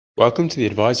Welcome to the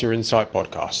Advisor Insight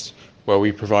podcast, where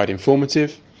we provide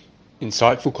informative,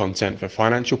 insightful content for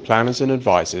financial planners and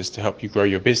advisors to help you grow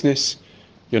your business,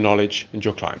 your knowledge, and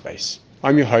your client base.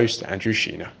 I'm your host, Andrew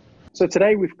Sheena. So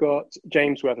today we've got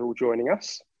James Weatherall joining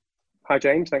us. Hi,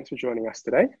 James. Thanks for joining us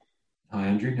today. Hi,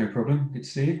 Andrew. No problem. Good to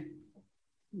see you.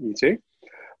 You too.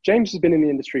 James has been in the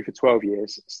industry for 12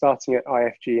 years, starting at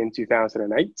IFG in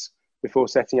 2008, before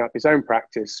setting up his own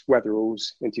practice,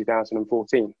 Weatherall's, in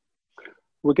 2014.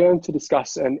 We're going to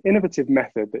discuss an innovative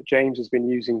method that James has been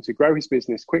using to grow his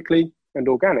business quickly and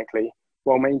organically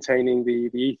while maintaining the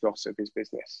ethos of his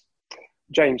business.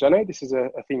 James, I know this is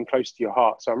a theme close to your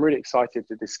heart, so I'm really excited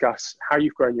to discuss how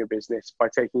you've grown your business by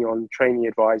taking on trainee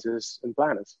advisors and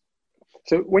planners.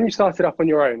 So when you started up on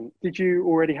your own, did you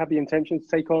already have the intention to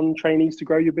take on trainees to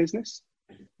grow your business?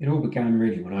 It all began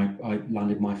really when I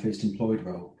landed my first employed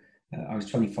role. I was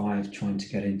 25, trying to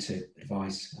get into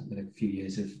advice with a few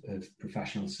years of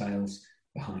professional sales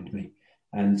behind me.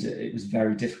 And it was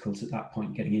very difficult at that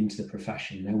point getting into the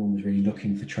profession. No one was really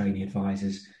looking for trainee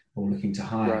advisors or looking to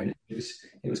hire. Right.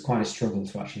 It was quite a struggle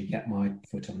to actually get my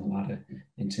foot on the ladder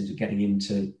in terms of getting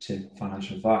into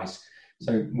financial advice.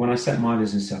 So when I set my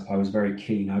business up, I was very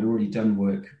keen. I'd already done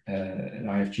work at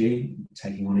IFG,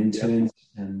 taking on interns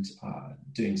and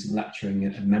doing some lecturing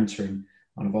and mentoring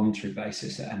on a voluntary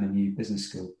basis at MMU Business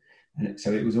School. And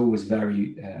so it was always a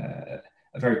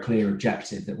very clear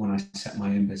objective that when I set my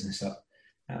own business up,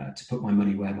 to put my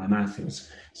money where my mouth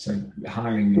is. So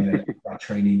hiring a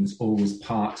trainee was always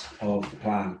part of the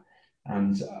plan.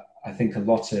 And I think a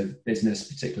lot of business,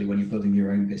 particularly when you're building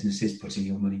your own business, is putting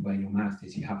your money where your mouth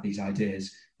is. You have these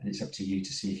ideas and it's up to you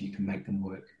to see if you can make them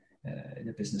work in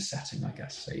a business setting, I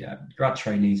guess. So yeah, grad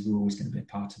trainees were always going to be a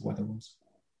part of Weatherall's.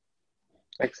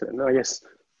 Excellent. I guess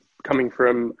coming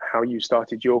from how you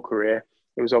started your career,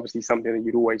 it was obviously something that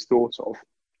you'd always thought of.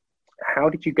 How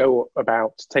did you go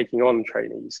about taking on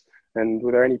trainees? And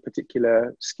were there any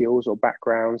particular skills or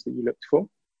backgrounds that you looked for?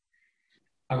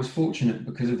 I was fortunate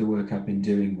because of the work I've been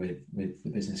doing with the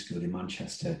business school in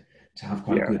Manchester to have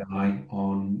quite a good eye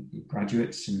on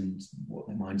graduates and what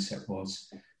their mindset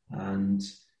was. And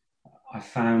I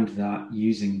found that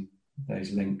using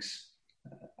those links,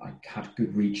 I had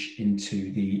good reach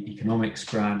into the economics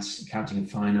grads, accounting and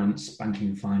finance, banking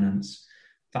and finance.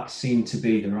 That seemed to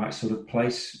be the right sort of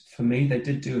place for me. They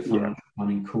did do a financial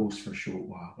planning course for a short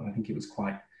while, but I think it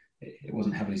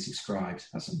wasn't heavily subscribed.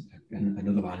 That's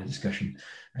another line of discussion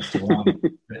as to why.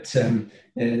 But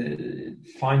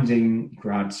finding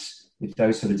grads with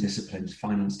those sort of disciplines,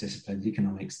 finance disciplines,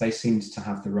 economics, they seemed to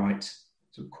have the right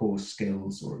sort of core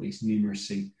skills, or at least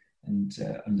numeracy and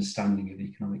understanding of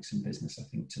economics and business, I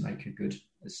think, to make a good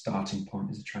starting point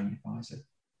as a training advisor.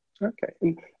 Okay.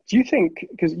 And do you think,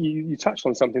 because you touched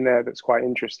on something there that's quite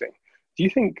interesting, do you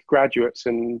think graduates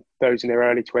and those in their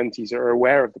early 20s are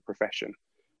aware of the profession?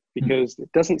 Because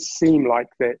it doesn't seem like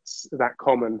that's that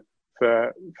common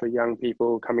for young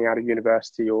people coming out of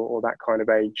university or that kind of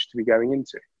age to be going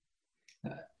into.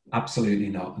 Absolutely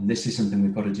not. And this is something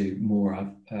we've got to do more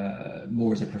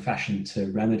as a profession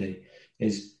to remedy.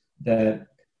 Is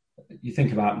you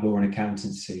think about law and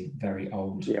accountancy, very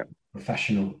old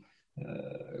professional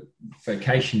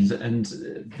vocations, and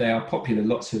they are popular.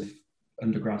 Lots of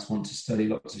undergrads want to study,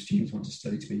 lots of students want to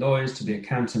study to be lawyers, to be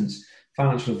accountants.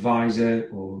 Financial advisor,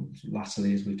 or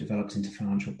latterly as we've developed into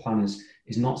financial planners,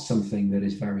 is not something that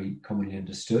is very commonly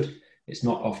understood. It's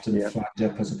not often flagged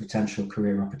up as a potential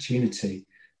career opportunity.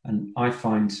 And I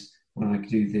find when I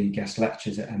do the guest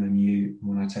lectures at MMU,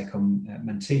 when I take on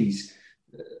mentees,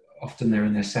 often they're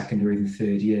in their second or even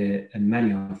third year, and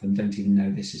many of them don't even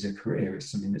know this is a career.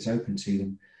 It's something that's open to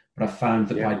them. But I've found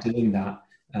that by doing that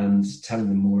and telling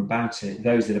them more about it,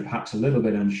 those that are perhaps a little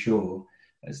bit unsure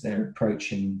as they're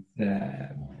approaching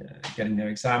getting their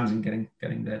exams and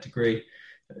getting their degree,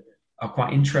 are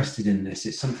quite interested in this.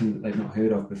 It's something that they've not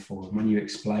heard of before. And when you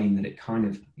explain that it kind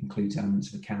of includes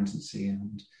elements of accountancy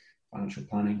and financial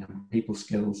planning and people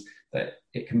skills, that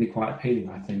it can be quite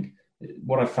appealing, I think.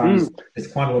 What I've found is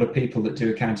there's quite a lot of people that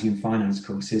do accounting and finance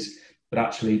courses, but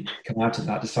actually come out of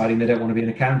that deciding they don't want to be an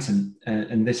accountant.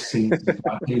 And this seems to be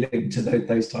quite appealing to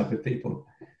those type of people.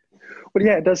 Well,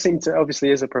 yeah, it does seem to,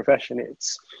 obviously, as a profession,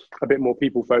 it's a bit more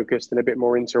people-focused and a bit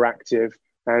more interactive,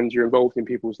 and you're involved in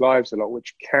people's lives a lot,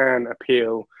 which can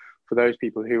appeal for those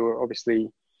people who are obviously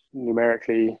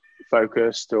numerically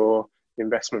focused or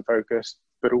investment-focused,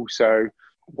 but also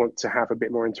want to have a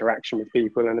bit more interaction with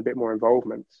people and a bit more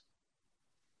involvement.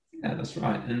 Yeah, that's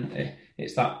right. And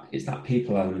it's that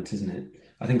people element, isn't it?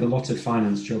 I think a lot of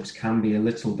finance jobs can be a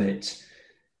little bit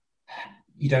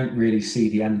you don't really see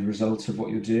the end result of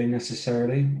what you're doing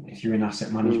necessarily. If you're in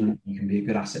asset management, you can be a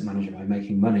good asset manager by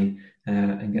making money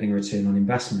and getting a return on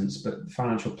investments. But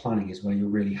financial planning is where you're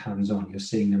really hands-on. You're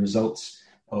seeing the results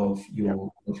of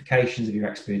your qualifications, of your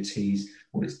expertise,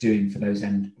 what it's doing for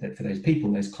those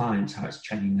people, those clients, how it's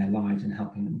changing their lives and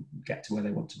helping them get to where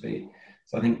they want to be.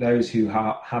 So I think those who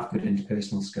have good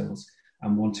interpersonal skills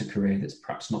and want a career that's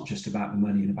perhaps not just about the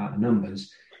money and about the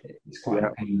numbers, it's quite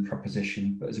a paying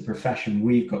proposition. But as a profession,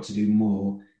 we've got to do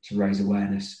more to raise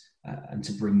awareness and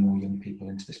to bring more young people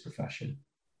into this profession.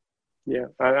 Yeah,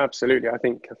 absolutely. I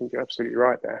think you're absolutely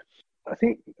right there. I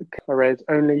think I read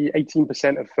only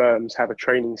 18% of firms have a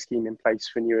training scheme in place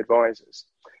for new advisors.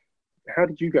 How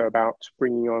did you go about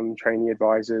bringing on trainee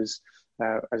advisors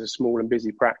as a small and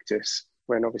busy practice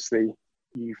when obviously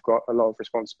you've got a lot of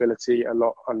responsibility, a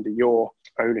lot under your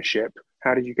ownership?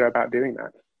 How did you go about doing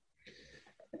that?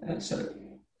 So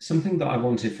something that I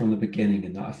wanted from the beginning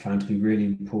and that I found to be really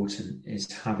important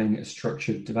is having a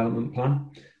structured development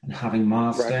plan and having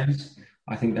milestones. Right.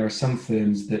 I think there are some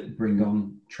firms that bring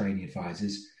on trainee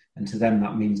advisors, and to them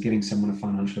that means giving someone a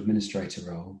financial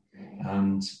administrator role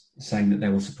and saying that they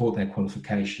will support their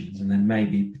qualifications, and then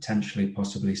maybe potentially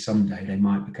possibly someday they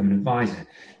might become an advisor.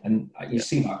 And you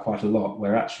see that quite a lot,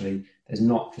 where actually there's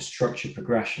not the structured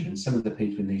progression, and some of the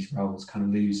people in these roles kind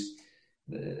of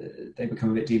they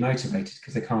become a bit demotivated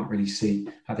because they can't really see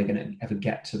how they're going to ever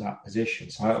get to that position.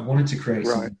 So I wanted to create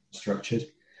something structured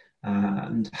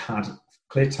and had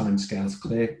clear timescales,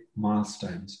 clear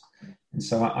milestones. And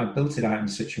so I built it out in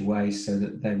such a way so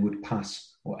that they would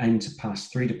pass or aim to pass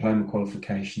 3 diploma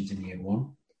qualifications in year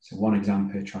 1. So 1 exam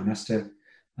per trimester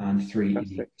and 3 in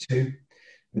year 2.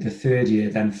 With the 3rd year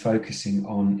then focusing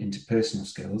on interpersonal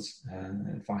skills,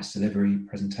 advice delivery,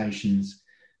 presentations,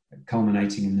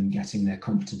 culminating in them getting their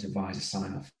competent advisor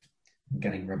sign-off and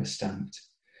getting rubber stamped.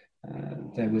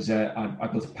 I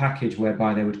built a package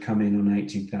whereby they would come in on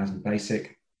 18,000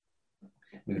 basic.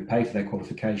 We would pay for their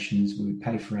qualifications, we would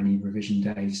pay for any revision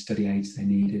days, study aids they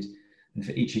needed, and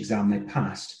for each exam they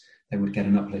passed, they would get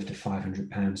an uplift of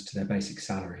 £500 to their basic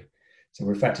salary. So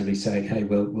we're effectively saying, hey,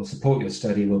 we'll support your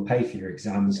study, we'll pay for your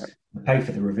exams, we'll pay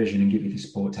for the revision and give you the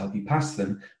support to help you pass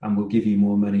them, and we'll give you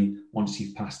more money once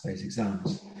you've passed those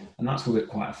exams. And that's worked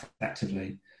quite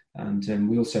effectively. And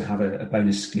we also have a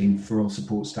bonus scheme for all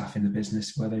support staff in the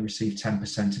business where they receive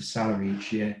 10% of salary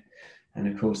each year. And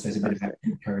of course, there's a bit of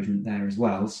encouragement there as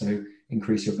well. So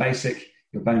increase your basic,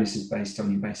 your bonus is based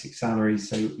on your basic salary.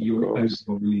 So your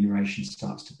overall remuneration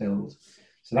starts to build.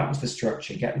 So that was the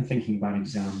structure, get them thinking about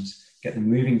exams, get them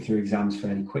moving through exams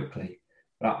fairly quickly.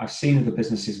 But I've seen other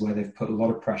businesses where they've put a lot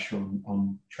of pressure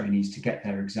on trainees to get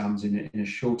their exams in a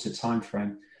shorter time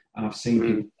frame. And I've seen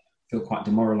people feel quite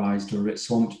demoralised or a bit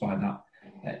swamped by that.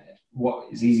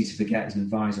 What is easy to forget as an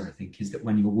advisor, I think, is that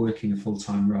when you're working a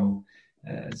full-time role,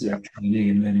 as a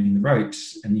trainee and learning the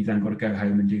ropes, and you've then got to go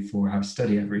home and do 4 hours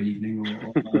study every evening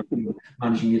or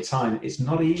managing your time, it's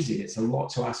not easy. It's a lot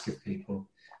to ask of people.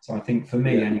 So I think for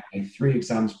me anyway, 3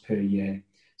 exams per year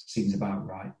seems about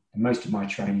right. And most of my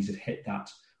trainees have hit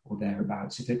that or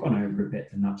thereabouts. If they've gone over a bit,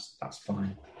 then that's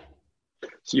fine.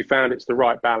 So you found it's the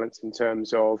right balance in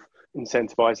terms of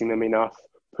incentivizing them enough,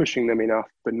 pushing them enough,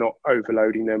 but not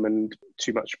overloading them and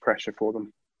too much pressure for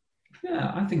them.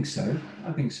 Yeah, I think so.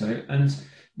 And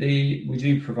we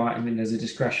do provide, there's a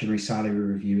discretionary salary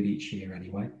review at each year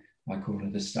anyway, like all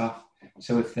of the staff.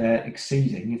 So if they're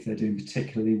exceeding, if they're doing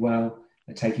particularly well,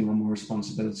 they're taking on more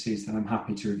responsibilities, then I'm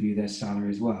happy to review their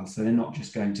salary as well. So they're not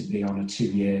just going to be on a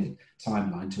 2-year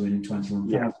timeline to earning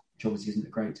 21,000, which obviously isn't a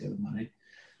great deal of money.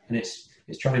 And it's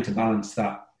trying to balance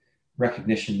that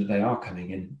recognition that they are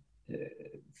coming in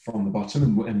from the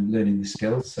bottom and learning the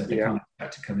skills, so they can't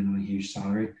expect to come in on a huge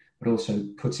salary, but also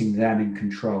putting them in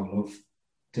control of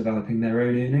developing their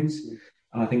own earnings.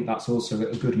 And I think that's also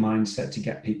a good mindset to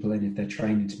get people in if they're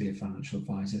training to be a financial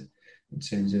advisor, in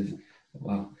terms of,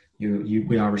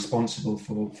 we are responsible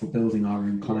for building our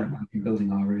own client bank and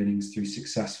building our earnings through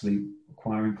successfully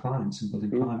acquiring clients and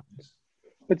building clients.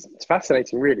 It's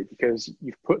fascinating, really, because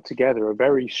you've put together a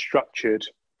very structured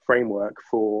framework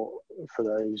for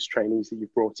those trainees that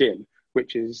you've brought in,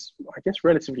 which is, I guess,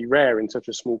 relatively rare in such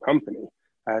a small company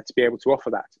to be able to offer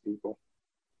that to people.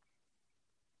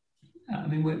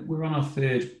 We're on our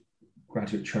 3rd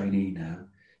graduate trainee now,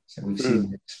 so we've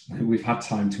seen this. We've had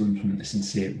time to implement this and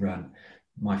see it run.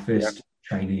 My first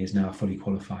trainee is now a fully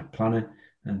qualified planner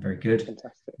and very good.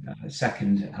 Fantastic.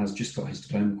 Second has just got his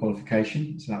diploma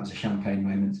qualification, so that was a champagne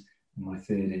moment. And my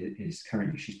 3rd is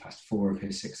currently, she's passed 4 of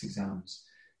her 6 exams.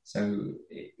 So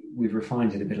we've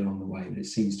refined it a bit along the way, but it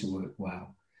seems to work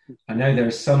well. I know there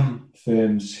are some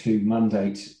firms who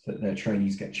mandate that their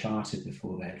trainees get chartered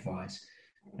before they advise.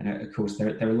 And of course,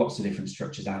 there are lots of different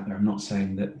structures out there. I'm not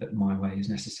saying that my way is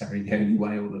necessarily the only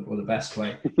way or the best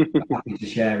way. I'm happy to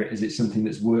share it as it's something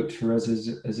that's worked for us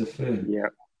as a firm. Yeah.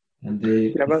 And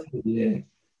the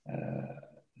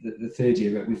third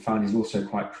year that we find is also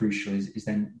quite crucial is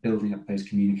then building up those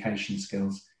communication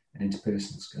skills and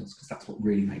interpersonal skills, because that's what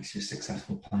really makes you a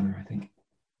successful planner, I think.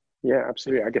 Yeah,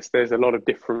 absolutely. I guess there's a lot of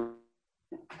different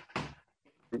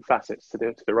facets to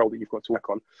the role that you've got to work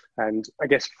on, and I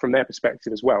guess from their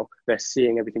perspective as well, they're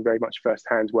seeing everything very much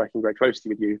firsthand, working very closely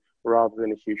with you rather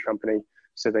than a huge company,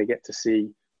 so they get to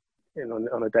see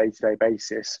on a day-to-day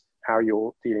basis how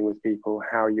you're dealing with people,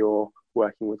 how you're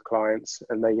working with clients,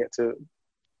 and they get to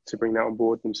bring that on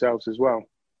board themselves as well.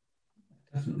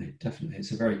 Definitely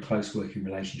it's a very close working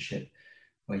relationship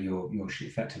where you're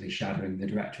effectively shadowing the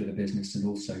director of the business and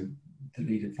also the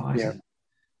lead advisor.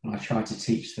 And I try to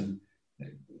teach them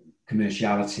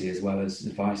commerciality as well as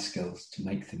advice skills to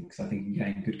make them, because I think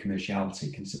again, good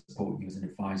commerciality can support you as an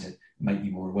advisor, make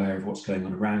you more aware of what's going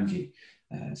on around you.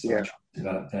 I try to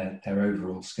develop their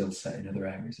overall skill set in other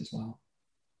areas as well.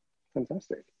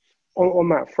 Fantastic. On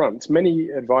that front, many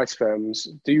advice firms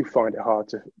do find it hard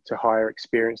to hire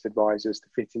experienced advisors to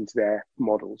fit into their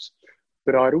models.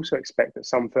 But I'd also expect that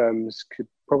some firms could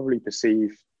probably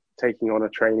perceive taking on a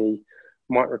trainee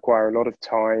might require a lot of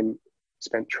time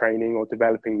spent training or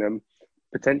developing them,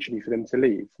 potentially for them to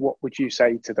leave. What would you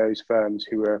say to those firms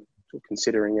who are sort of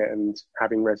considering it and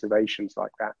having reservations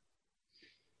like that?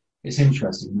 It's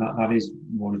interesting. That is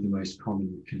one of the most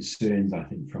common concerns, I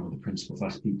think, from the principals I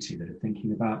speak to that are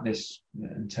thinking about this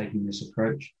and taking this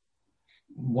approach.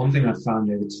 One thing I've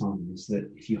found over time is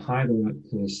that if you hire the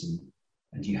right person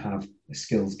and you have a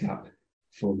skills gap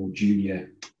for more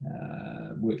junior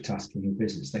work task in your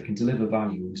business, they can deliver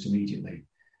value almost immediately.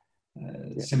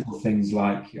 Simple things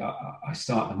like I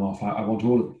start them off. I want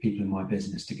all of the people in my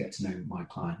business to get to know my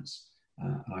clients.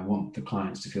 And I want the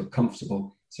clients to feel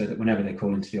comfortable so that whenever they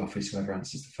call into the office, whoever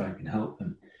answers the phone can help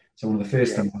them. So one of the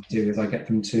first things I do is I get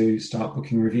them to start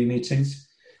booking review meetings.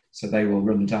 So they will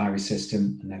run the diary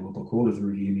system and they will book all of the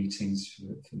review meetings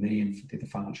for me and for the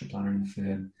financial planner in the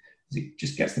firm. It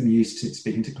just gets them used to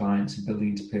speaking to clients and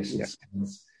building interpersonal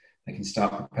skills. They can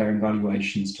start preparing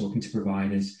valuations, talking to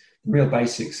providers, the real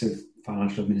basics of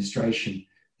financial administration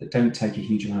that don't take a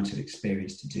huge amount of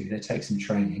experience to do. They take some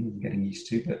training and getting used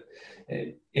to, but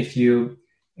if you're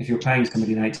paying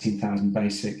somebody an 18,000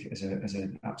 basic as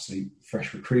an absolute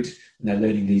fresh recruit, and they're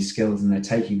learning these skills and they're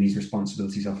taking these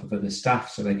responsibilities off of other staff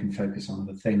so they can focus on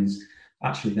other things,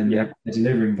 actually then they're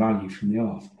delivering value from the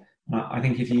off. I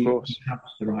think if you have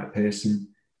the right person,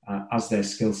 as their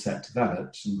skill set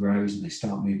develops and grows and they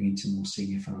start moving into more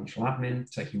senior financial admin,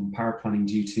 taking on power planning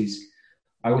duties,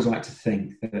 I always like to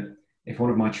think that if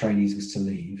one of my trainees was to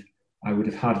leave, I would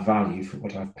have had value for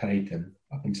what I've paid them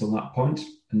up until that point,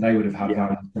 and they would have had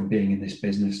value from being in this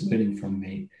business, learning from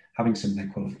me, having some of their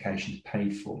qualifications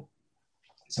paid for.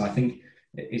 So I think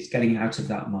it's getting out of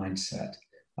that mindset.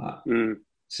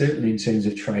 Certainly in terms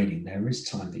of training, there is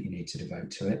time that you need to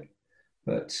devote to it.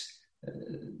 But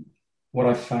what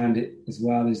I've found it as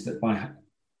well is that by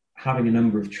having a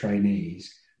number of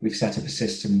trainees, we've set up a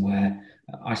system where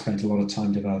I spent a lot of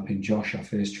time developing Josh, our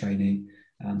first trainee,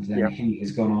 and then he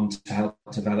has gone on to help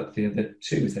develop the other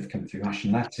two as they've come through Ash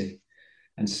and Letty.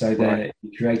 And so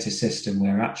you create a system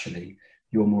where actually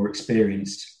your more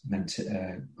experienced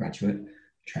graduate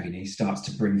trainee starts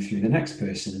to bring through the next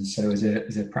person. And so as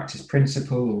a practice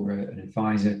principal or an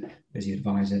advisor, busy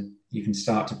advisor, you can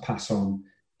start to pass on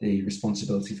the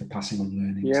responsibility for passing on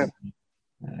learning to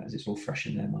them, as it's all fresh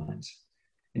in their minds.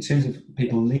 In terms of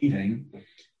people leaving,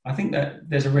 I think that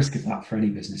there's a risk of that for any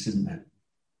business, isn't there?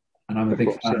 And I'm a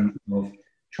big fan of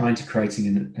trying to create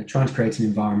an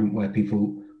environment where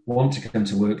people want to come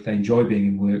to work, they enjoy being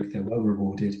in work, they're well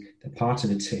rewarded, they're part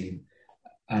of a team.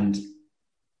 And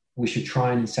we should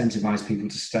try and incentivize people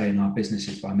to stay in our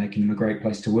businesses by making them a great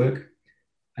place to work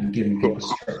and giving people a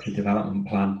structured development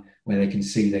plan where they can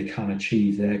see they can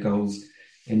achieve their goals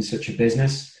in such a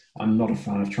business. I'm not a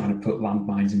fan of trying to put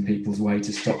landmines in people's way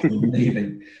to stop them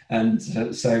leaving. And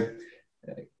so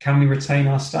can we retain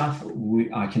our staff?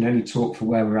 I can only talk for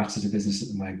where we're at as a business at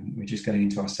the moment. We're just going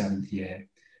into our 7th year.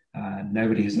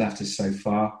 Nobody has left us so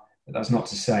far, but that's not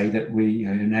to say that we,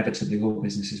 inevitably all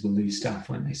businesses will lose staff,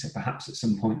 won't they? So perhaps at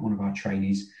some point one of our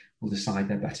trainees will decide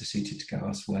they're better suited to go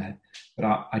elsewhere.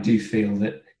 But I do feel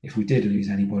that if we did lose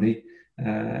anybody,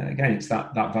 again, it's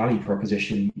that value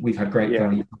proposition. We've had great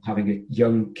value from having a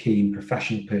young, keen,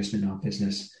 professional person in our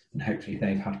business, and hopefully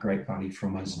they've had great value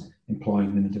from us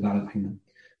employing them and developing them.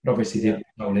 But obviously the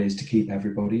goal is to keep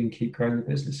everybody and keep growing the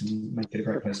business and make it a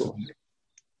great place to work.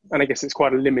 And I guess it's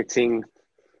quite a limiting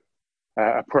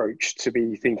approach to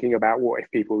be thinking about what if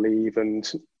people leave, and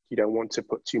you don't want to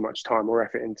put too much time or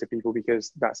effort into people,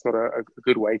 because that's not a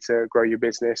good way to grow your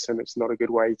business, and it's not a good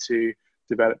way to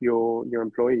develop your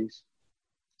employees.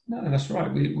 No, that's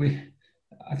right.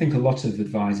 I think a lot of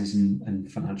advisors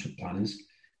and financial planners,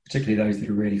 particularly those that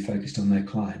are really focused on their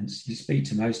clients, you speak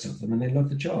to most of them and they love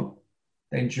the job.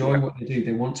 They enjoy what they do.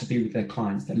 They want to be with their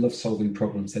clients. They love solving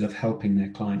problems. They love helping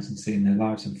their clients and seeing their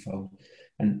lives unfold.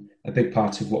 And a big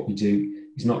part of what we do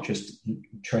is not just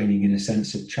training in a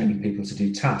sense of training people to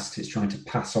do tasks. It's trying to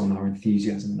pass on our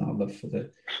enthusiasm and our love for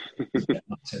the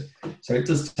So it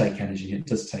does take energy. It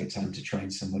does take time to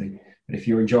train somebody. But if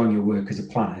you're enjoying your work as a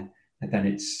planner, then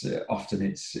it's often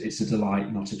it's a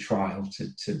delight, not a trial,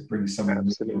 to bring someone on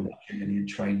that journey and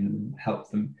train them and help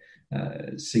them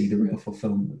see the real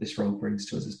fulfillment that this role brings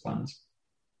to us as planners.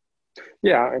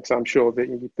 Yeah, I'm sure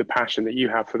that the passion that you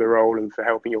have for the role and for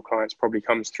helping your clients probably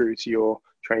comes through to your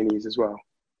trainees as well.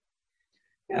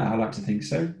 Yeah, I like to think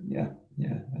so. Yeah,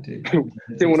 I do.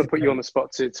 Didn't want to put you on the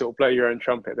spot to sort of blow your own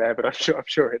trumpet there, but I'm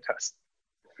sure it does.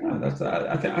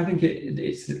 I think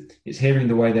it's hearing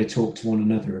the way they talk to one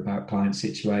another about client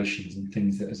situations and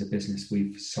things that as a business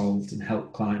we've solved and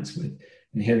helped clients with,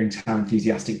 and hearing how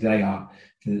enthusiastic they are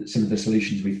for some of the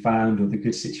solutions we've found or the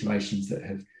good situations that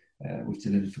have we've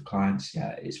delivered for clients.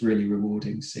 Yeah, it's really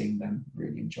rewarding seeing them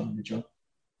really enjoying the job.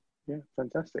 Yeah,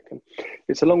 fantastic. And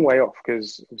it's a long way off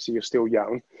because obviously you're still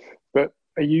young, but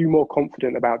are you more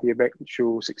confident about the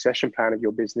eventual succession plan of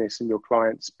your business and your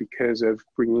clients because of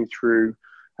bringing through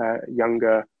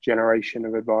younger generation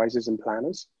of advisors and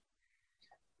planners?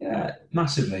 Yeah,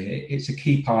 massively. It's a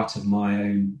key part of my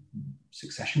own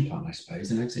succession plan, I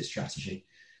suppose, and exit strategy.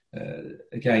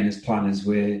 Again, as planners,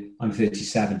 I'm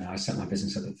 37 now. I set my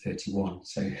business up at 31.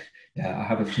 So yeah, I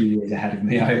have a few years ahead of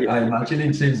me, I imagine,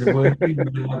 in terms of working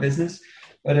in my business.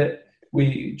 But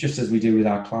we, just as we do with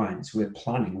our clients, we're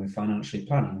financially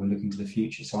planning, we're looking to the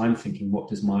future. So I'm thinking, what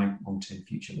does my long-term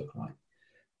future look like?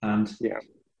 And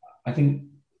I think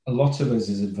a lot of us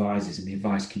as advisors in the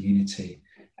advice community,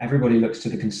 everybody looks to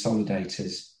the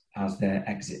consolidators as their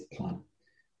exit plan.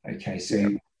 Okay, so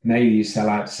maybe you sell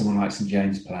out to someone like St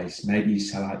James Place, maybe you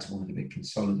sell out to one of the big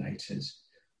consolidators.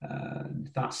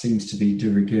 That seems to be de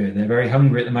rigueur. They're very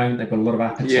hungry at the moment. They've got a lot of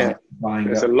appetite. Buying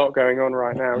there's a lot going on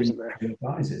right now, isn't there?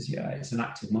 Advisors, it's an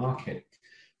active market.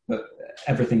 But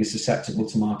everything is susceptible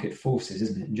to market forces,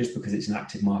 isn't it? And just because it's an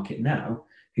active market now,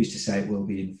 who's to say it will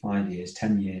be in 5 years,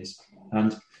 10 years?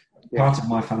 And part of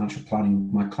my financial planning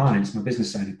with my clients, my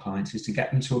business owner clients, is to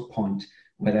get them to a point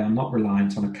where they are not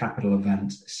reliant on a capital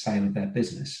event sale of their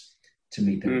business to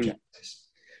meet their objectives.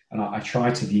 And I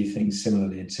try to view things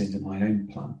similarly in terms of my own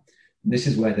plan. And this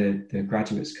is where the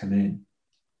graduates come in,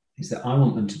 is that I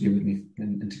want them to be with me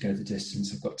and to go the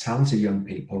distance. I've got talented young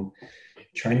people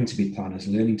training to be planners,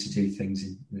 learning to do things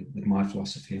with my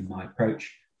philosophy and my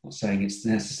approach. I'm not saying it's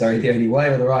necessarily the only way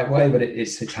or the right way, but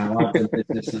it's how I've done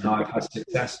business and how I've had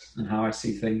success and how I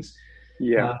see things.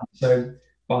 So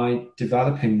by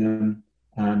developing them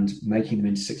and making them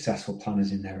into successful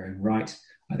planners in their own right,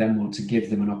 I then want to give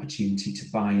them an opportunity to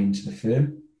buy into the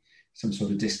firm, some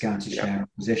sort of discounted share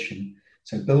position.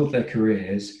 So build their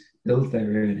careers, build their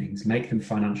earnings, make them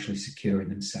financially secure in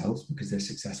themselves because they're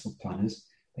successful planners,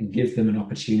 and give them an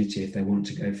opportunity if they want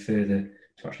to go further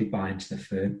to actually buy into the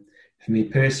firm. For me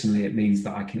personally, it means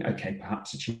that I can,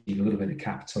 perhaps achieve a little bit of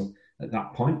capital at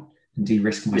that point and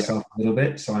de-risk myself a little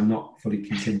bit. So I'm not fully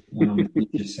contingent on the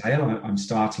future sale. I'm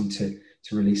starting to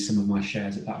release some of my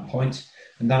shares at that point.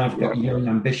 And then I've got young,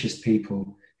 ambitious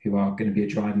people who are going to be a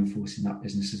driving force in that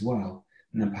business as well.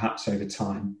 And then perhaps over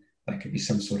time, there could be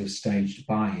some sort of staged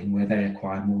buy-in where they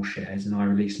acquire more shares and I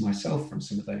release myself from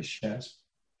some of those shares.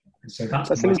 And so that's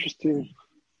an interesting,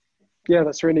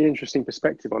 that's a really interesting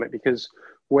perspective on it, because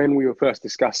when we were first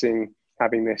discussing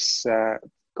having this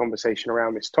conversation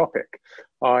around this topic,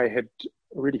 I had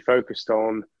really focused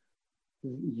on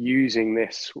using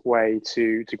this way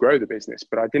to grow the business,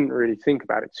 but I didn't really think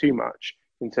about it too much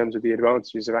in terms of the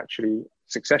advantages of actually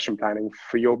succession planning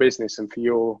for your business and for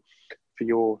your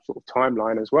sort of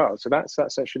timeline as well. So that's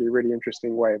actually a really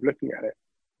interesting way of looking at it.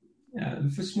 Yeah,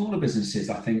 and for smaller businesses,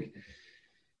 I think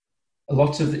a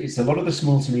lot of the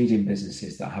small to medium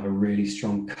businesses that have a really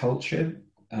strong culture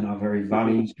and are very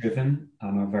values driven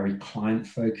and are very client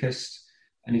focused.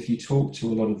 And if you talk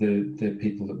to a lot of the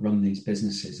people that run these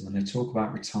businesses, when they talk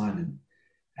about retirement,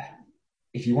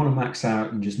 if you want to max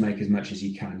out and just make as much as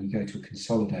you can, you go to a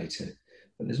consolidator.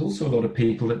 But there's also a lot of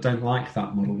people that don't like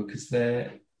that model because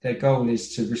they're their goal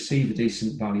is to receive a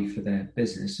decent value for their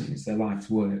business, and it's their life's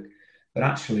work. But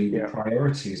actually, the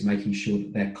priority is making sure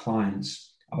that their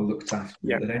clients are looked after,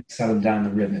 that they don't sell them down the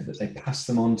river, that they pass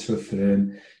them on to a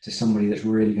firm, to somebody that's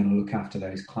really going to look after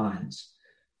those clients.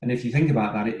 And if you think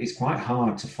about that, it's quite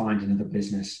hard to find another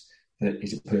business that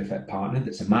is a perfect partner,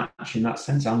 that's a match in that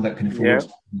sense, and that can afford to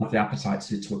have the appetite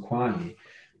to acquire you.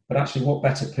 But actually, what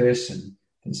better person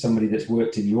than somebody that's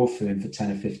worked in your firm for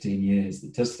 10 or 15 years,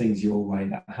 that does things your way,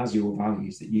 that has your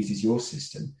values, that uses your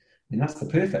system? I mean, that's the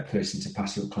perfect person to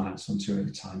pass your clients on to over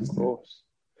time, isn't it? Of course.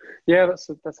 Yeah,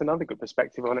 that's another good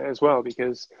perspective on it as well,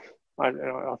 because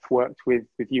I've worked with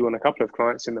you on a couple of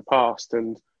clients in the past,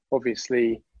 and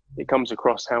obviously it comes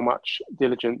across how much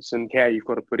diligence and care you've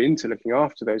got to put into looking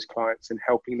after those clients and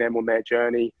helping them on their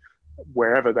journey,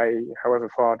 however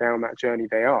far down that journey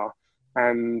they are.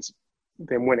 And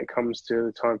then when it comes to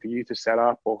the time for you to set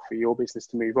up or for your business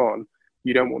to move on,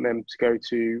 you don't want them to go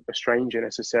to a stranger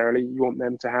necessarily. You want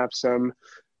them to have some,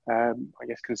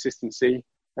 consistency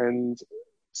and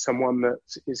someone that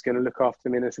is going to look after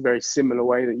them in a very similar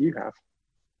way that you have.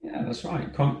 Yeah, that's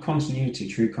right. Continuity,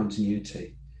 true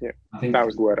continuity. Yeah, I think that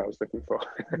was the word I was looking for.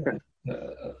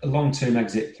 A long-term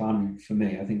exit plan for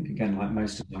me, I think, again, like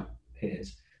most of my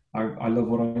peers, I love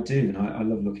what I do, and I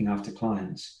love looking after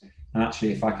clients. And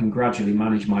actually, if I can gradually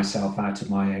manage myself out of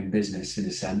my own business, in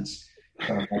a sense,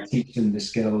 so I teach them the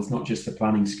skills, not just the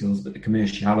planning skills, but the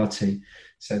commerciality,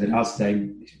 so that as they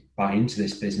buy into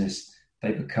this business,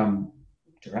 they become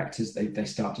directors, they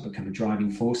start to become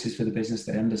driving forces for the business.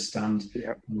 They understand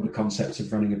the concepts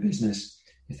of running a business.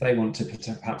 If they want to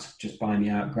perhaps just buy me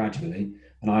out gradually,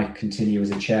 and I continue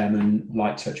as a chairman,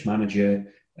 light touch manager,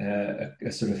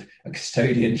 a sort of a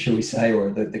custodian, shall we say,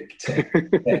 or the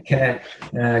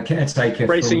caretaker.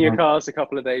 Racing your cars a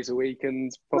couple of days a week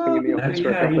and popping in the office for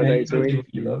a couple of days a week.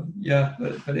 Yeah,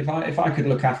 but if I could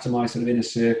look after my sort of inner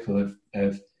circle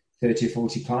of 30 or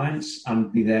 40 clients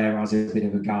and be there as a bit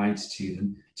of a guide to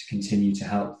them to continue to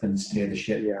help them steer the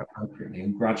ship appropriately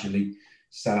and gradually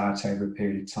sell out over a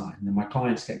period of time, then my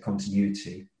clients get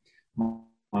continuity.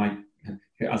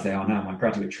 As they are now, my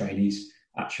graduate trainees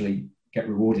actually get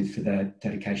rewarded for their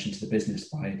dedication to the business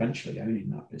by eventually owning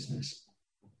that business.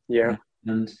 Yeah.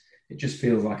 And it just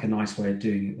feels like a nice way of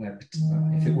doing it, where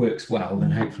if it works well,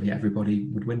 then hopefully everybody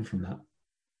would win from that.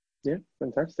 Yeah,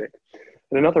 fantastic.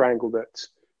 And another angle that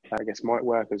I guess might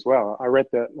work as well, I read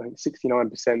that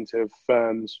 69% of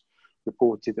firms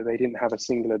reported that they didn't have a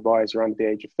single advisor under the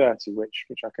age of 30, which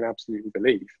I can absolutely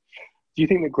believe. Do you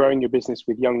think that growing your business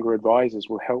with younger advisors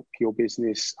will help your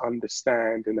business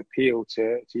understand and appeal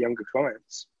to younger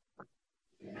clients?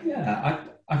 Yeah,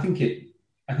 I think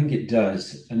it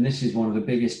does. And this is one of the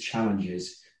biggest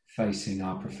challenges facing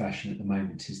our profession at the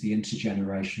moment, is the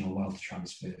intergenerational wealth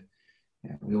transfer.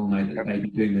 We all know that baby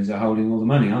boomers are holding all the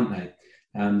money, aren't they?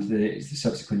 And it's the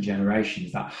subsequent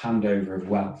generations, that handover of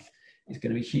wealth is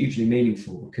going to be hugely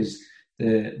meaningful, because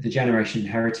the generation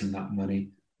inheriting that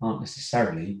money aren't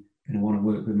necessarily going to want to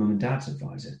work with mum and dad's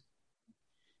advisor.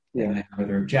 They may have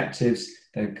other objectives.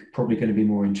 They're probably going to be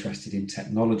more interested in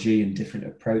technology and different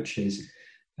approaches.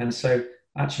 And so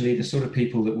actually the sort of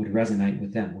people that would resonate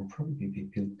with them will probably be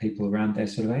people around their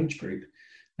sort of age group.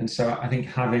 And so I think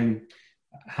having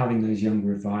those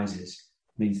younger advisors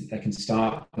means that they can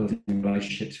start building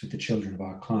relationships with the children of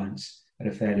our clients at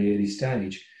a fairly early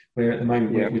stage, where at the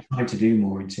moment we're trying to do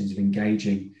more in terms of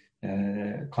engaging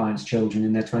clients' children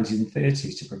in their 20s and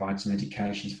 30s to provide some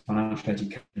education, financial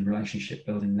education and relationship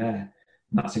building there.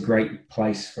 And that's a great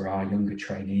place for our younger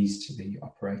trainees to be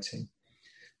operating.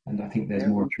 And I think there's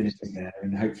more affinity there,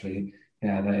 and hopefully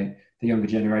the younger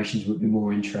generations would be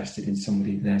more interested in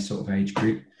somebody in their sort of age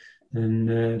group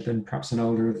than perhaps an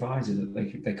older advisor that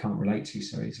they can't relate to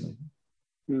so easily.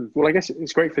 Well, I guess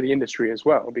it's great for the industry as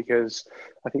well, because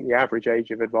I think the average age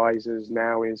of advisors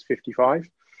now is 55.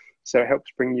 So it helps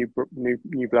bring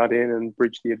new blood in and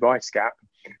bridge the advice gap.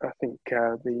 I think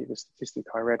the statistic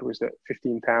I read was that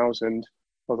 15,000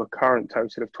 of a current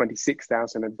total of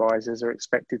 26,000 advisors are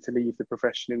expected to leave the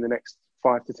profession in the next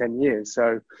 5 to 10 years.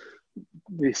 So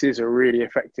this is a really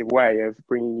effective way of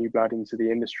bringing new blood into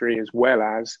the industry as well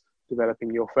as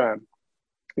developing your firm.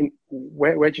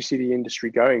 Where do you see the industry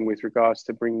going with regards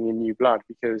to bringing in new blood?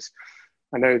 Because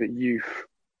I know that you've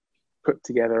put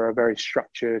together a very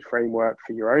structured framework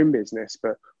for your own business,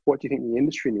 but what do you think the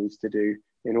industry needs to do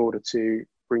in order to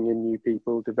bring in new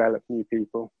people, develop new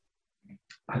people?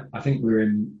 I think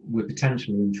we're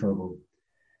potentially in trouble.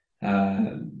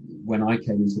 When I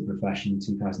came into the profession in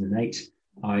 2008,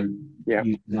 I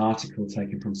used an article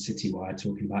taken from Citywire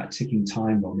talking about a ticking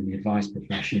time bomb in the advice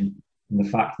profession, and the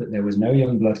fact that there was no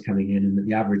young blood coming in and that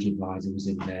the average advisor was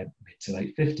in their mid to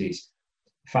late 50s.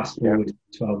 Fast forward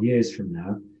 12 years from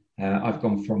now, I've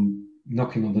gone from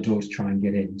knocking on the door to try and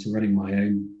get in to running my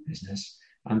own business,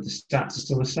 and the stats are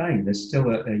still the same. There's still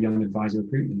a young advisor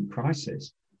recruitment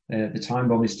crisis. The time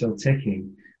bomb is still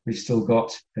ticking. We've still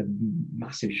got a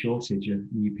massive shortage of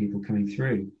new people coming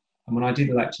through. And when I do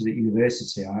the lectures at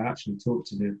university, I actually talk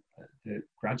to the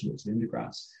graduates, the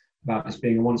undergrads, about this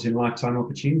being a once-in-a-lifetime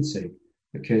opportunity,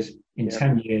 because in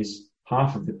 10 years,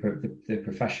 half of the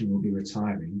profession will be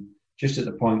retiring, just at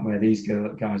the point where these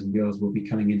guys and girls will be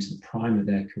coming into the prime of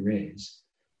their careers.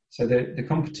 So the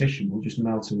competition will just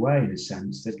melt away in a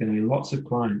sense. There's going to be lots of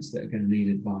clients that are going to need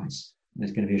advice, and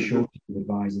there's going to be a shortage of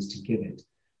advisors to give it,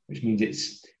 which means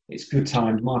it's good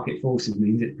time. Market forces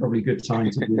means it's probably a good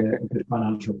time to be a good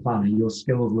financial planner. Your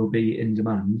skills will be in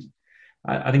demand.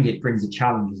 I think it brings a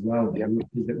challenge as well, though, which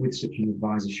is that with such an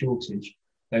advisor shortage,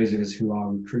 those of us who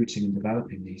are recruiting and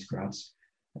developing these grads,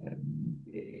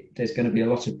 there's going to be a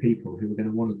lot of people who are going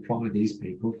to want to acquire these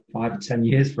people 5 or 10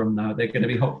 years from now. They're going to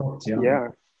be hot property, aren't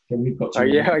they? So we've got to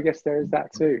I guess there is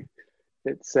that too.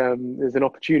 It's there's an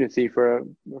opportunity for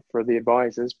the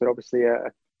advisors, but obviously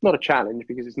not a challenge,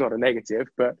 because it's not a negative,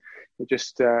 but it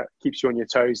just keeps you on your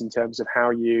toes in terms of how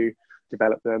you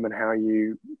develop them and how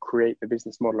you create the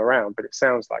business model around. But it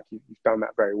sounds like you've done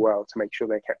that very well to make sure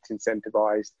they're kept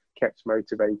incentivized, kept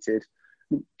motivated.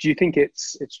 Do you think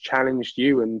it's challenged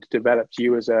you and developed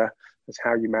you as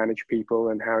how you manage people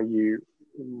and how you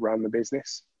run the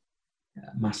business? Yeah,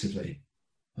 massively.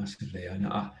 I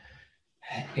know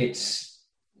it's,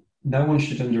 no one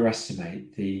should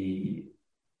underestimate the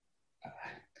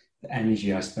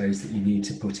energy, I suppose, that you need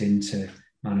to put into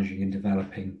managing and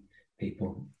developing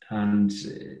people. And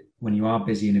when you are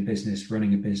busy in a business,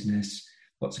 running a business,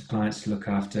 lots of clients to look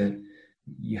after,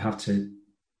 you have to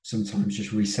sometimes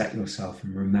just reset yourself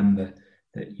and remember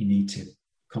that you need to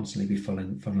constantly be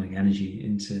funneling energy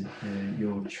into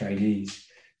your trainees.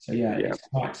 So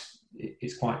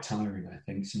it's quite tiring, I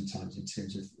think, sometimes in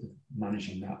terms of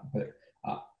managing that. But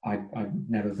I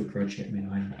never begrudge it. I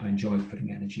mean, I enjoy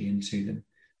putting energy into them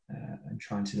and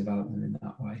trying to develop them in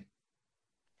that way.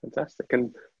 Fantastic.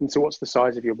 And so what's the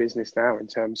size of your business now in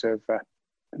terms of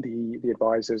the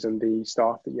advisors and the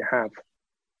staff that you have?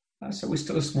 So we're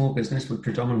still a small business. It's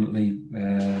predominantly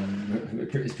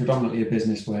a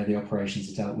business where the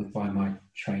operations are dealt with by my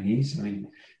trainees. I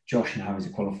mean, Josh now is a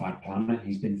qualified planner.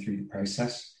 He's been through the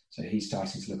process, so he's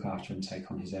starting to look after and take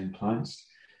on his own clients.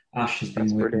 Ash has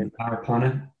been working with Power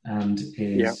Planner and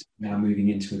is now moving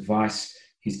into advice.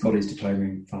 He's got his diploma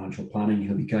in financial planning.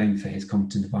 He'll be going for his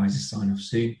competent advisor sign-off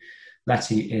soon.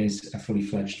 Letty is a fully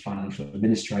fledged financial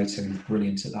administrator and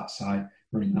brilliant at that side,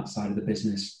 running that side of the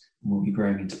business. And we'll be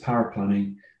growing into power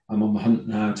planning. I'm on the hunt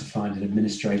now to find an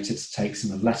administrator to take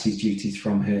some of Letty's duties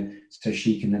from her so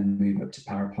she can then move up to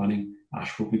power planning.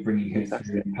 Ash will be bringing her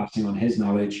through and passing on his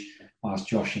knowledge, whilst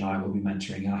Josh and I will be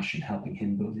mentoring Ash and helping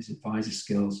him build his advisor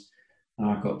skills. And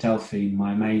I've got Delphine,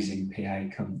 my amazing PA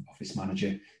come office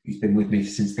manager, who's been with me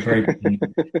since the very beginning.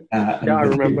 I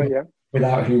remember,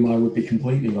 without whom I would be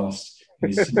completely lost.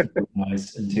 Who's super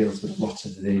organised and deals with a lot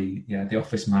of the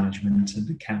office management and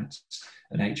accounts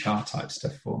and HR type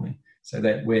stuff for me. So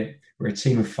that we're a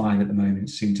team of 5 at the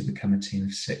moment, soon to become a team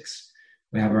of 6.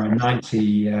 We have around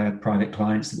 90 private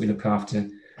clients that we look after.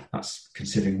 That's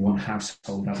considering one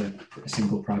household as a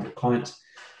single private client.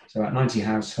 So about 90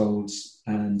 households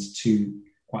and 2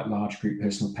 quite large group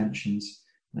personal pensions,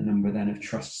 a number then of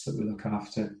trusts that we look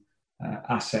after.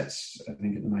 Assets, I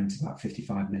think at the moment, is about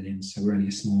 55 million. So we're only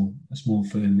a small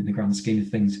firm in the grand scheme of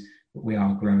things, but we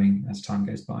are growing as time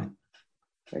goes by.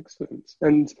 Excellent.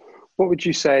 And what would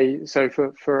you say, so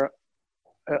for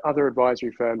other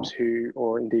advisory firms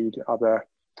or indeed other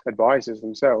advisors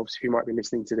themselves who might be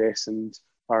listening to this and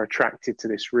are attracted to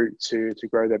this route to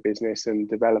grow their business and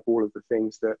develop all of the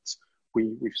things that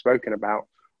we've spoken about,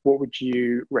 what would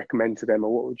you recommend to them,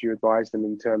 or what would you advise them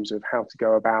in terms of how to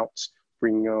go about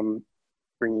bringing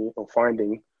or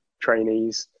finding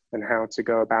trainees and how to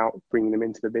go about bringing them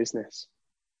into the business?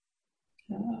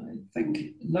 I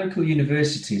think local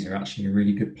universities are actually a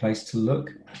really good place to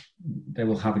look. They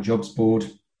will have a jobs board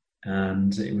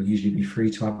and it will usually be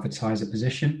free to advertise a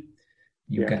position.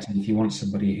 You'll get it if you want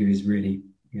somebody who is really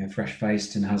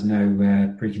fresh-faced and has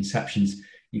no preconceptions.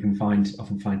 You can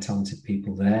often find talented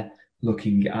people there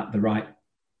looking at the right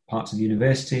parts of the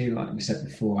university. Like we said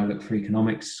before, I look for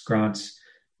economics grads,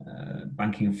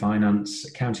 banking and finance,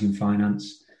 accounting and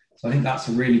finance. So I think that's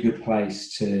a really good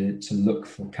place to look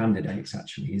for candidates,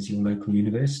 actually, is your local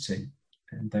university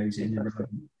and those in a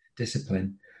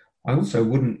discipline. I also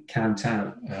wouldn't count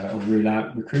out or rule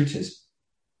out recruiters,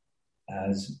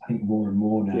 as I think more and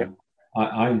more now. Yeah.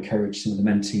 I encourage some of the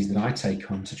mentees that I take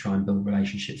on to try and build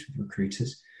relationships with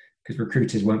recruiters, because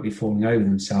recruiters won't be falling over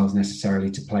themselves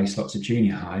necessarily to place lots of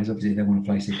junior hires. Obviously, they want to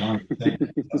place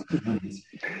advisors.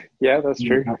 Yeah, that's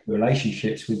true. Have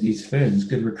relationships with these firms.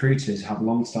 Good recruiters have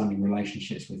long-standing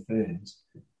relationships with firms,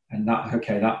 and that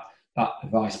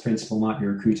advice principal might be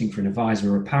recruiting for an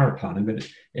advisor or a power planner, but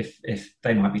if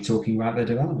they might be talking about their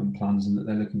development plans and that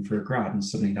they're looking for a grad, and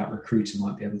suddenly that recruiter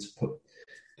might be able to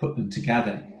put them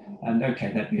together. And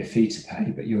okay, there'd be a fee to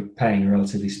pay, but you're paying a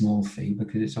relatively small fee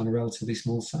because it's on a relatively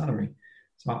small salary.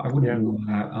 So I wouldn't rule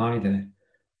that out either.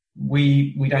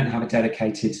 We don't have a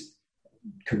dedicated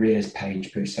careers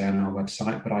page per se on our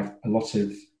website, but a lot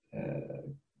of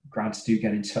grads do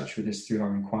get in touch with us through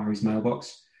our inquiries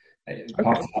mailbox.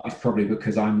 Part of that is probably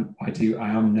because I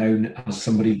am known as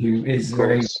somebody who is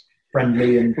very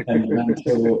friendly and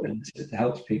mentor and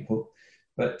helps people.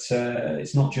 But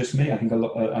it's not just me. I think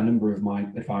a number of my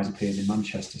advisor peers in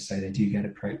Manchester say they do get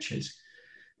approaches.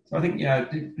 So I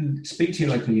think, speak to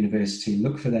your local university,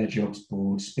 look for their jobs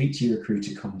board, speak to your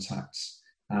recruiter contacts,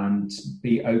 and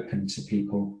be open to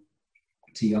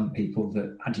young people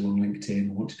that add you on LinkedIn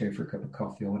or want to go for a cup of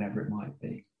coffee or whatever it might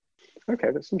be.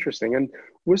 Okay, that's interesting. And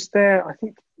was there,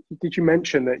 did you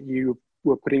mention that you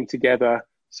were putting together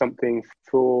something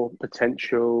for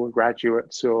potential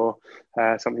graduates or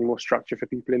something more structured for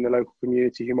people in the local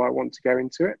community who might want to go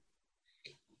into it?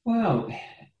 Well,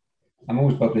 I'm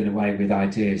always bubbling away with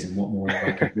ideas and what more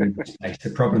I can do in this space. The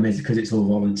problem is, because it's all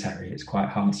voluntary, it's quite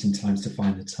hard sometimes to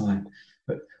find the time.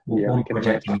 But one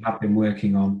project I have been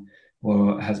working on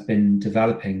has been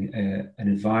developing a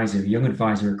young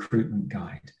advisor recruitment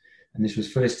guide. And this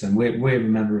was first done. We're a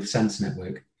member of Sense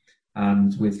Network,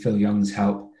 and with Phil Young's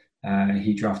help,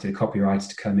 he drafted a copywriter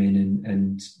to come in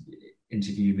and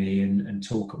interview me and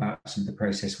talk about some of the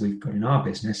process we've got in our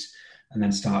business, and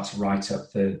then start to write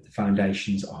up the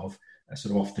foundations of a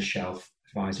sort of off-the-shelf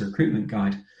advisor recruitment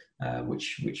guide,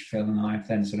 which Phil and I have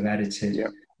then sort of edited. Yeah.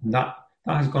 And that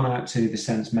has gone out to the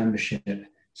Sense membership,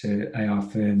 to AR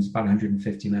firms, about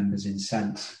 150 members in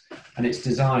Sense. And it's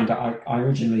designed, I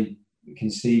originally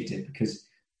conceived it because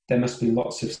there must be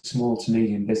lots of small to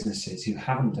medium businesses who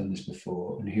haven't done this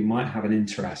before and who might have an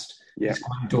interest. Yeah. It's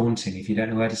quite daunting if you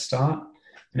don't know where to start.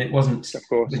 And it was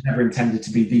never intended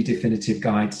to be the definitive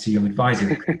guide to young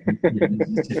advisor.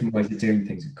 There's different ways of doing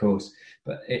things, of course.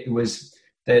 But it was,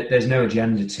 there's no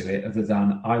agenda to it other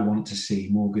than I want to see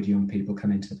more good young people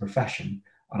come into the profession.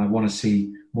 And I want to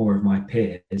see more of my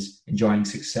peers enjoying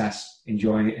success,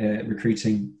 enjoying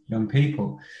recruiting young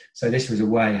people. So this was a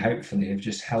way, hopefully, of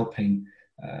just helping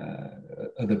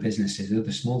other businesses,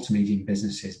 other small to medium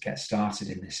businesses get started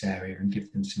in this area and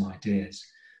give them some ideas.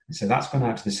 And so that's gone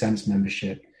out to the Sense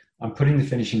membership. I'm putting the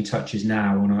finishing touches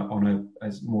now on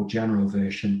a more general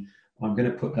version. I'm going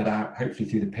to put that out hopefully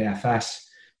through the PFS,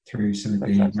 through some of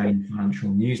the main financial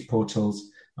news portals.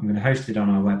 I'm going to host it on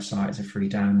our website as a free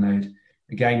download.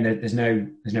 Again, there's no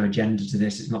agenda to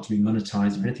this. It's not to be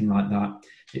monetized or anything like that.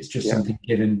 It's just something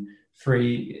given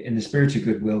free in the spirit of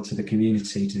goodwill to the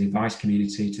community, to the advice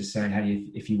community, to say, hey,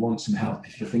 if you want some help,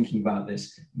 if you're thinking about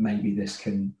this, maybe this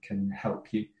can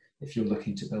help you if you're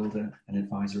looking to build an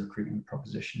advisor recruitment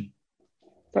proposition.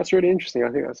 That's really interesting. I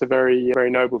think that's a very, very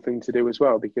noble thing to do as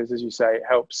well, because as you say, it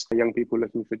helps young people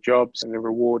looking for jobs in a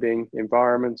rewarding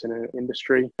environment in an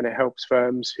industry, and it helps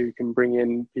firms who can bring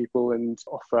in people and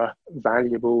offer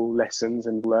valuable lessons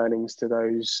and learnings to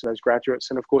those graduates.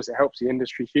 And of course, it helps the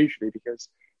industry hugely because,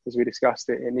 as we discussed,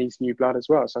 it needs new blood as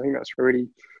well. So I think that's a really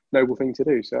noble thing to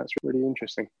do. So that's really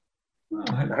interesting. Well,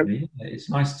 hopefully, it's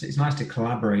nice to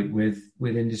collaborate with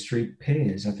industry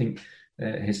peers. I think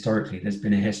historically there's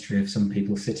been a history of some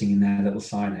people sitting in their little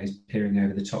silos peering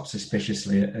over the top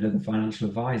suspiciously at other financial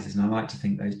advisors, and I like to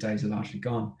think those days are largely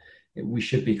gone. We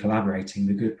should be collaborating.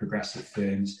 The good progressive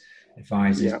firms,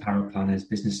 advisors, power planners,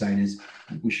 business owners,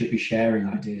 we should be sharing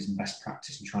ideas and best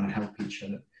practice and trying to help each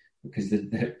other, because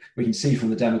we can see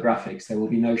from the demographics there will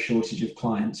be no shortage of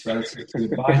clients relative to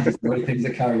advisors, the way things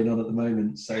are carrying on at the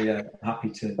moment. So I'm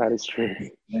happy to. That is true.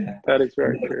 That is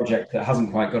very true. A project that hasn't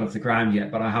quite got off the ground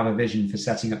yet, but I have a vision for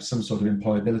setting up some sort of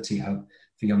employability hub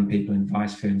for young people in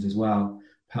advice firms as well,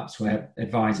 perhaps where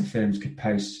advisor firms could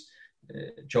post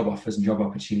job offers and job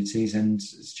opportunities, and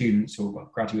students or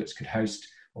graduates could host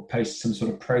or post some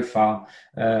sort of profile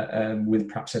with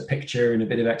perhaps a picture and a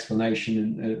bit of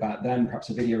explanation about them, perhaps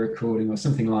a video recording or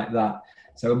something like that.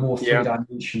 So a more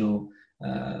three-dimensional.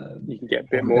 You can get a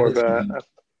bit more of a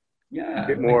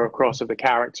bit more across of the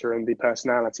character and the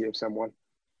personality of someone.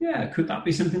 Yeah, could that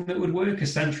be something that would work? A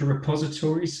central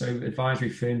repository, so advisory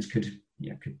firms could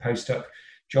post up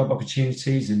job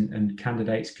opportunities, and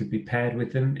candidates could be paired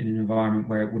with them in an environment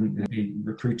where it wouldn't be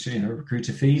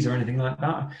recruiter fees or anything like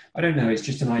that. I don't know. It's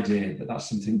just an idea, but that's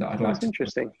something that I'd like to. That's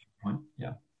interesting.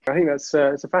 Yeah, I think that's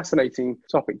it's a fascinating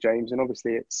topic, James, and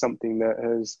obviously it's something that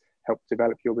has helped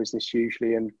develop your business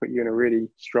hugely and put you in a really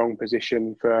strong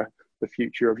position for the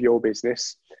future of your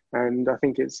business. And I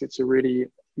think it's a really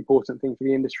important thing for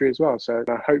the industry as well. So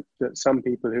I hope that some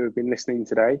people who have been listening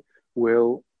today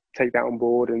will take that on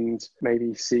board and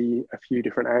maybe see a few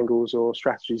different angles or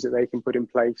strategies that they can put in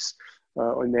place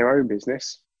in their own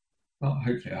business. Well,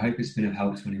 hopefully, I hope it's been of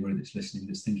help to anybody that's listening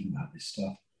that's thinking about this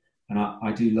stuff. And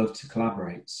I do love to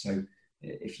collaborate. So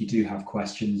if you do have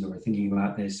questions or are thinking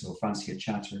about this or fancy a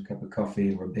chat or a cup of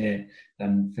coffee or a beer,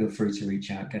 then feel free to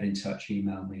reach out, get in touch,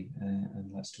 email me,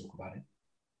 and let's talk about it.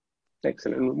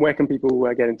 Excellent. And where can people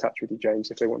get in touch with you,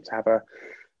 James, if they want to have a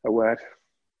word?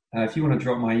 If you want to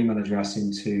drop my email address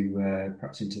into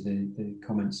perhaps into the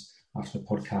comments after the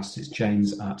podcast, it's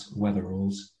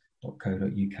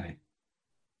james@weatheralls.co.uk.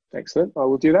 Excellent. I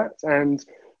will do that, and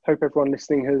hope everyone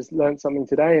listening has learned something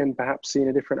today and perhaps seen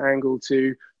a different angle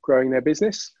to growing their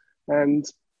business. And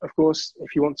of course,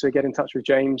 if you want to get in touch with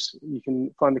James, you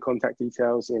can find the contact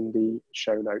details in the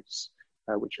show notes,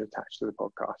 which are attached to the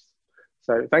podcast.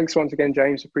 So thanks once again,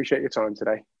 James. Appreciate your time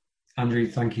today. Andrew,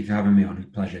 thank you for having me on. A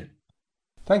pleasure.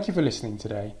 Thank you for listening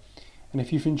today. And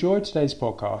if you've enjoyed today's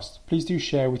podcast, please do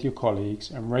share with your colleagues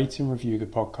and rate and review the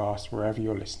podcast wherever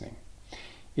you're listening.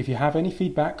 If you have any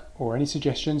feedback or any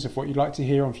suggestions of what you'd like to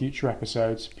hear on future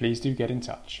episodes, please do get in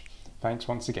touch. Thanks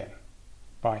once again.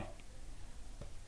 Bye.